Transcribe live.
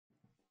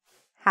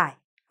Hi,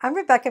 I'm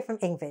Rebecca from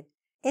engVid.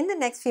 In the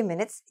next few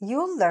minutes,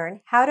 you'll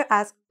learn how to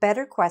ask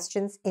better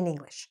questions in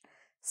English.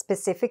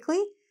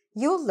 Specifically,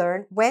 you'll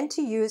learn when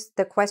to use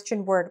the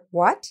question word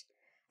what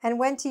and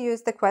when to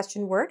use the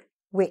question word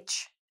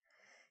which.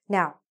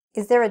 Now,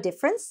 is there a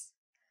difference?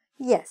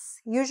 Yes,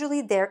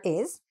 usually there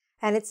is,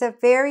 and it's a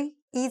very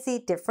easy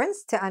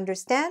difference to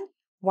understand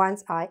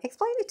once I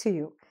explain it to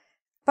you.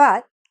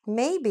 But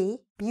maybe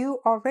you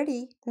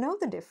already know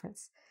the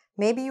difference.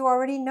 Maybe you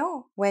already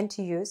know when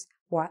to use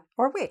what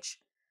or which.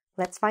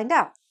 Let's find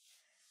out.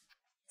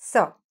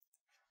 So,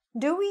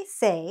 do we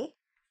say,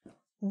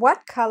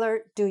 what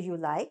color do you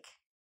like?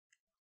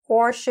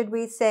 Or should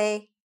we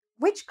say,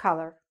 which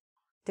color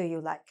do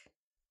you like?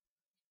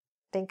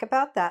 Think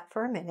about that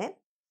for a minute.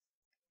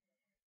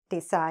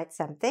 Decide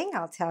something,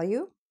 I'll tell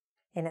you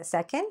in a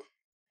second.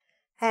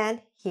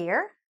 And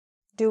here,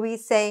 do we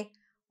say,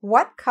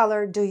 what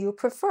color do you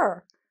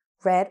prefer,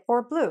 red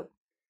or blue?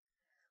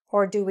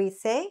 Or do we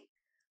say,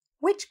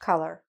 which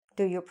color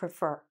do you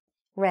prefer,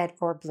 red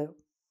or blue?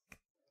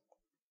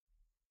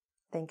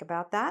 Think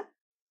about that.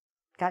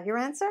 Got your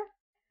answer?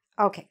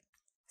 Okay,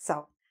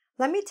 so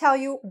let me tell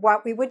you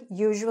what we would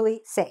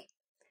usually say.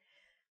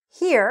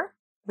 Here,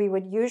 we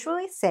would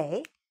usually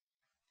say,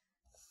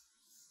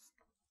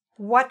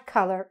 what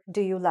color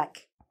do you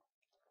like?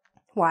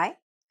 Why?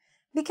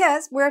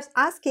 Because we're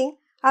asking,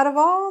 out of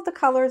all the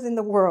colors in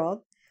the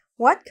world,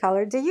 what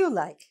color do you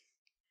like?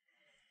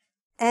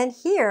 And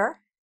here,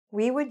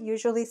 we would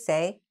usually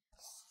say,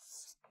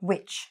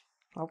 which,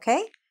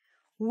 okay?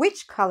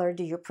 Which color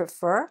do you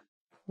prefer,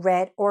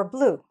 red or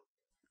blue?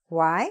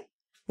 Why?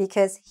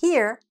 Because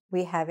here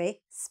we have a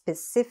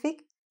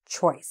specific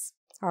choice,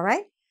 all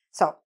right?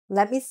 So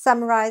let me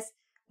summarize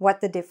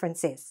what the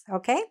difference is,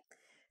 okay?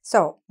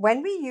 So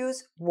when we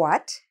use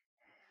what,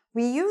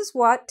 we use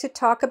what to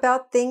talk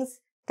about things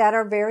that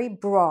are very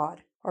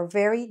broad or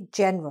very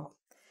general.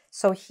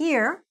 So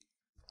here,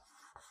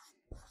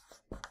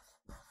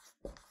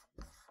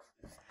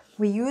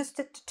 we used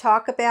it to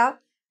talk about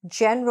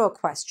general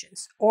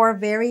questions or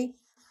very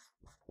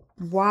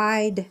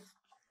wide,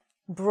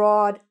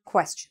 broad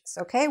questions,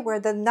 okay?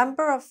 Where the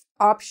number of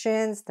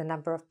options, the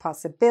number of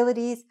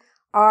possibilities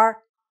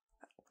are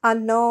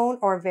unknown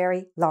or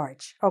very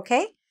large,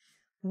 okay?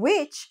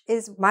 Which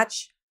is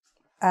much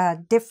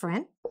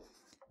different.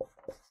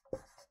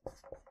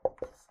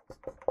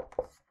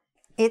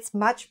 It's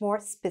much more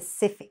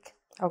specific,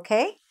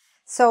 okay?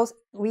 So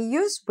we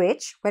use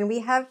which when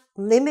we have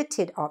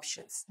limited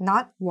options,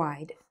 not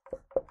wide.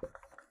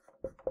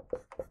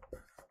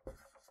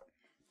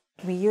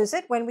 We use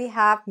it when we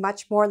have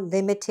much more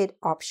limited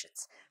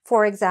options.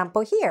 For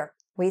example, here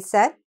we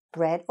said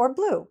red or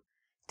blue.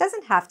 It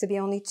doesn't have to be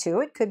only 2.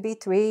 It could be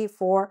 3,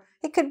 4,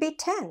 it could be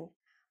 10.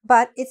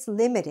 But it's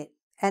limited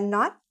and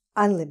not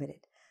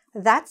unlimited.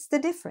 That's the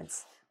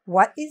difference.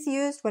 What is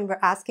used when we're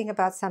asking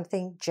about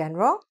something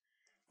general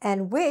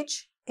and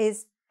which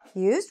is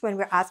used when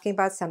we're asking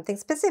about something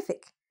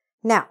specific.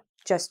 Now,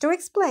 just to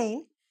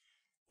explain,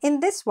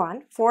 in this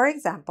one, for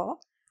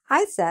example,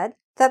 I said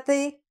that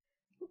the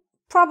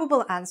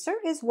probable answer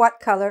is what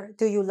color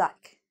do you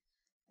like?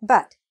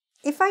 But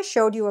if I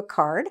showed you a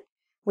card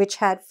which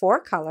had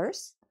 4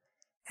 colors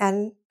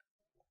and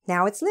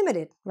now it's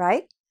limited,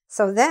 right?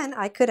 So then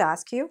I could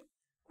ask you,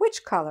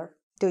 which color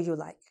do you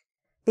like?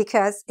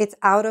 Because it's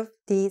out of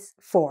these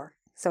 4.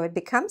 So it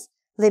becomes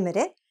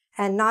limited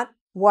and not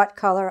what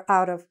color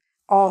out of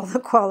all the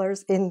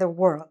colors in the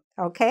world,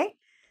 okay?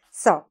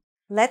 So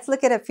let's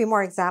look at a few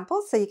more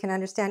examples so you can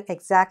understand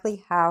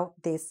exactly how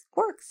this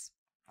works.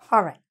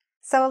 All right,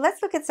 so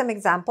let's look at some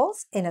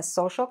examples in a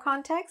social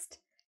context,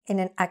 in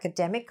an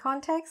academic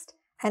context,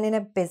 and in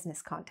a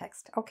business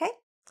context, okay?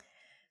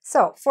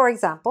 So, for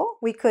example,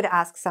 we could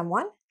ask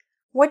someone,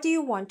 what do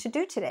you want to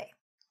do today?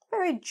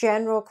 Very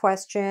general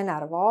question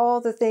out of all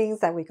the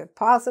things that we could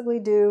possibly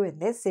do in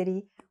this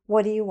city.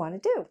 What do you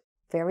want to do?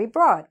 Very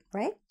broad,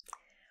 right?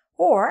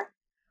 Or,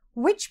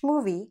 which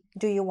movie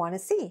do you want to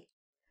see?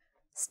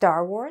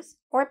 Star Wars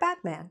or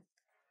Batman?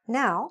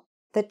 Now,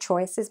 the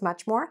choice is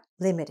much more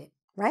limited,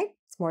 right?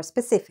 It's more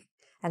specific.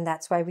 And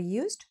that's why we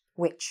used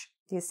which.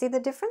 Do you see the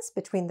difference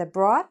between the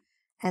broad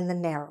and the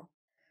narrow?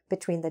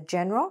 Between the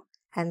general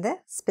and the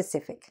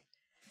specific.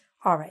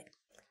 All right.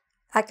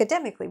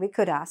 Academically, we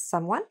could ask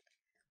someone,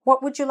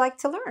 what would you like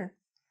to learn?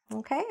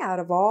 Okay, out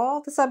of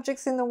all the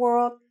subjects in the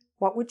world,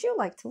 what would you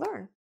like to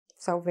learn?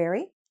 So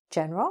very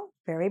general,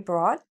 very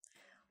broad.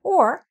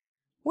 Or,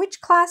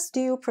 which class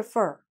do you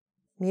prefer?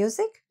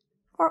 Music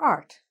or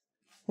art?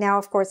 Now,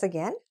 of course,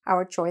 again,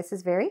 our choice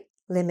is very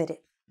limited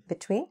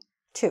between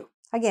 2.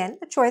 Again,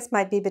 the choice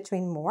might be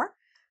between more,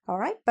 all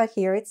right, but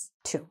here it's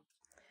 2.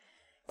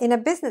 In a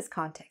business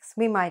context,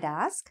 we might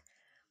ask,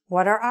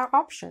 what are our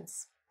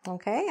options?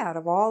 Okay, out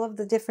of all of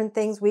the different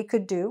things we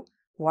could do,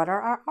 what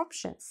are our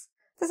options?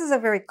 This is a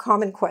very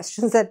common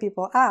question that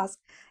people ask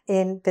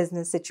in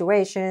business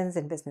situations,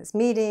 in business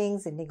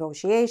meetings, in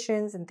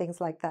negotiations, and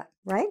things like that,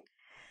 right?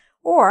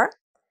 Or,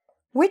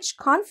 which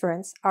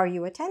conference are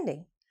you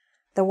attending?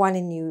 The one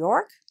in New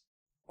York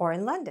or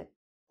in London?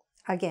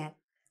 Again,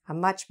 a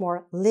much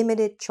more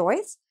limited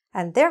choice,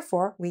 and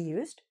therefore we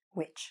used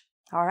which.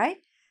 All right?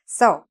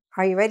 So,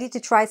 are you ready to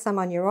try some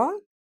on your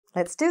own?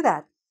 Let's do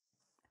that.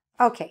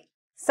 Okay,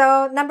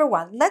 so number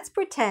one, let's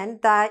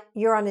pretend that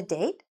you're on a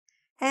date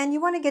and you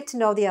want to get to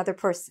know the other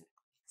person.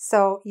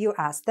 So you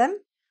ask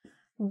them,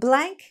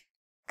 blank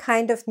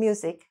kind of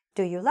music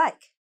do you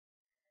like?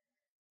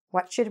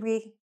 What should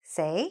we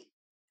say?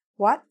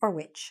 What or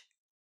which?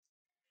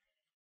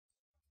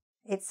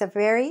 It's a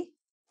very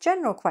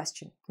general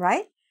question,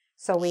 right?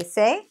 So we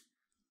say,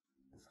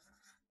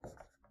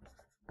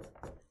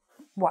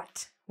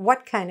 what?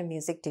 What kind of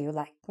music do you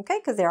like? Okay,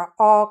 because there are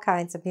all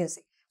kinds of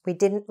music. We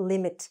didn't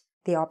limit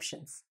the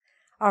options.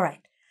 All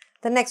right,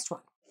 the next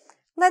one.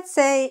 Let's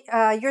say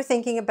you're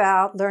thinking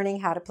about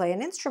learning how to play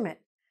an instrument.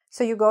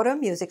 So you go to a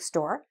music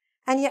store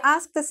and you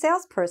ask the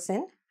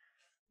salesperson,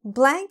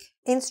 blank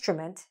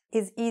instrument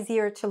is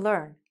easier to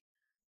learn,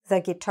 the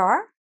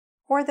guitar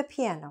or the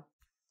piano?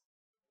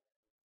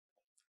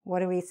 What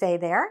do we say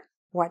there?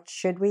 What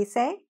should we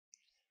say?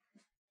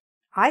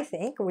 I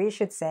think we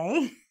should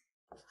say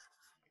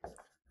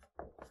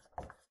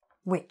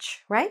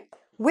which, right?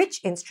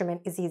 Which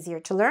instrument is easier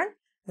to learn,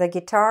 the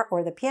guitar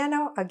or the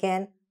piano?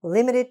 Again,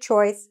 limited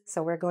choice,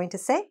 so we're going to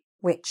say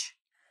which.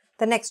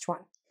 The next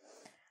one.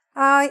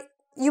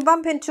 You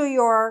bump into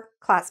your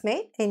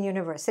classmate in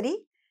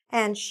university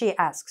and she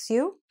asks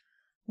you,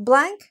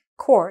 blank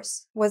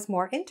course was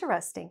more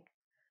interesting,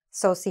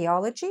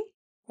 sociology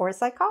or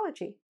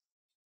psychology?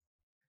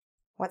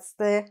 What's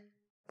the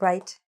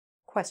right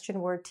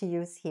question word to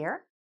use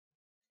here?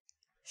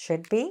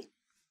 Should be,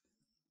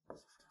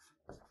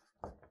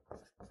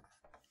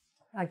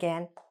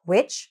 again,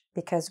 which,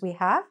 because we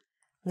have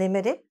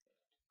limited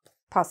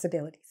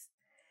possibilities.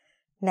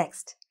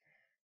 Next,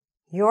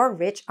 your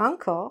rich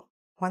uncle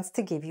wants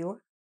to give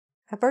you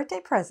a birthday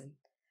present.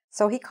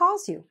 So he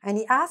calls you and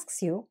he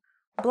asks you,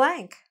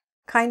 blank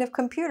kind of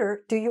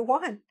computer do you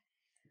want?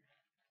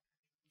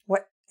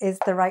 What is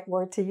the right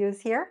word to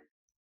use here?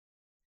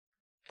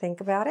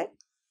 Think about it.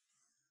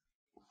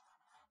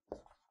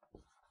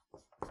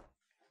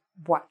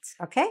 What?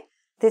 Okay,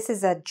 this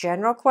is a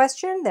general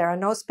question. There are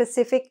no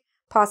specific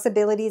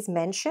possibilities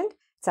mentioned.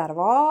 It's out of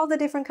all the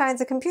different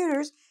kinds of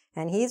computers,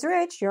 and he's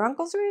rich. Your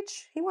uncle's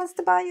rich. He wants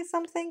to buy you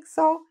something,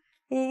 so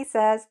he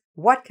says,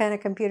 what kind of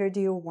computer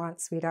do you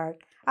want,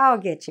 sweetheart? I'll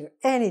get you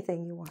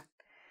anything you want.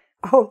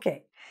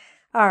 Okay,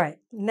 all right,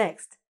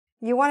 next.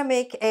 You want to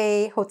make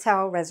a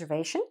hotel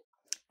reservation,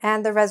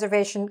 and the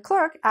reservation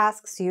clerk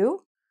asks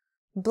you,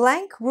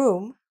 blank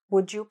room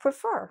would you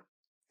prefer?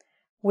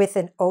 With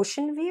an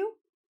ocean view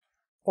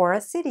or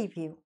a city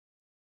view?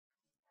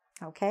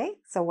 Okay,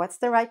 so what's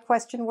the right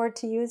question word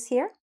to use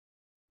here?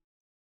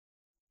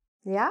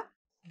 Yeah,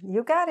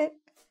 you got it.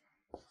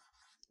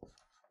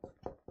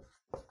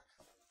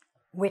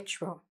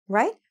 Which room,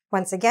 right?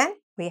 Once again,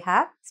 we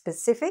have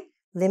specific,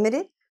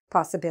 limited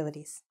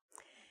possibilities.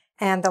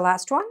 And the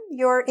last one,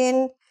 you're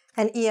in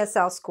an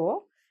ESL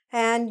school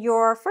and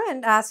your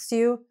friend asks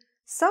you,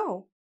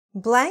 so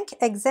blank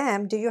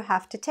exam do you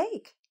have to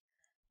take?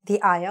 The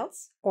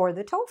IELTS or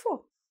the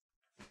TOEFL?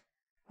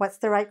 What's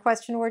the right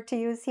question word to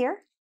use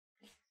here?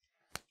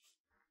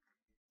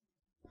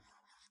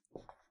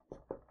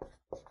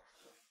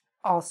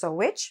 Also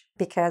which,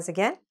 because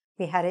again,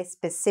 we had a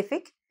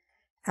specific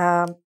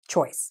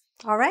choice.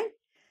 All right?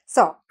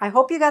 So I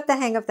hope you got the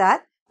hang of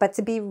that, but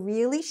to be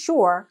really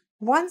sure,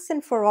 once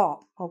and for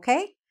all,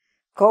 okay?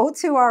 Go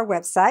to our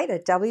website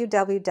at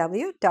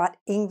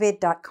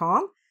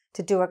www.engvid.com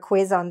to do a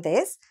quiz on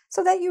this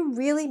so that you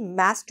really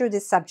master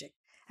this subject.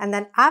 And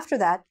then after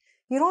that,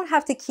 you don't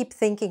have to keep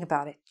thinking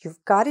about it.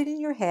 You've got it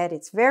in your head.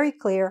 It's very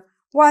clear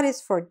what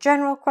is for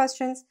general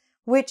questions,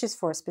 which is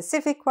for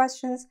specific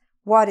questions,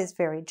 what is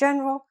very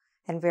general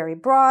and very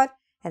broad,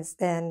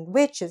 and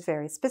which is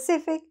very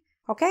specific,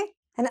 okay?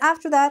 And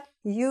after that,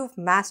 you've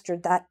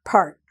mastered that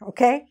part,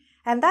 okay?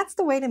 And that's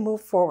the way to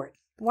move forward.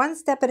 One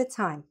step at a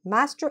time.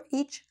 Master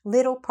each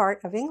little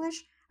part of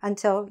English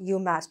until you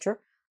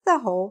master the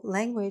whole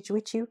language,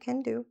 which you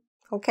can do,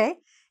 okay?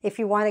 If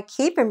you want to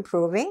keep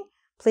improving,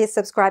 please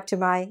subscribe to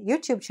my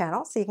YouTube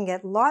channel so you can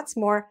get lots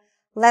more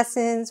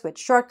lessons with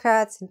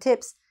shortcuts and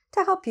tips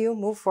to help you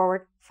move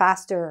forward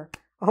faster,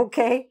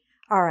 okay?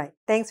 All right,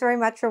 thanks very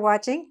much for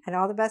watching and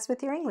all the best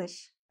with your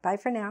English. Bye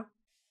for now.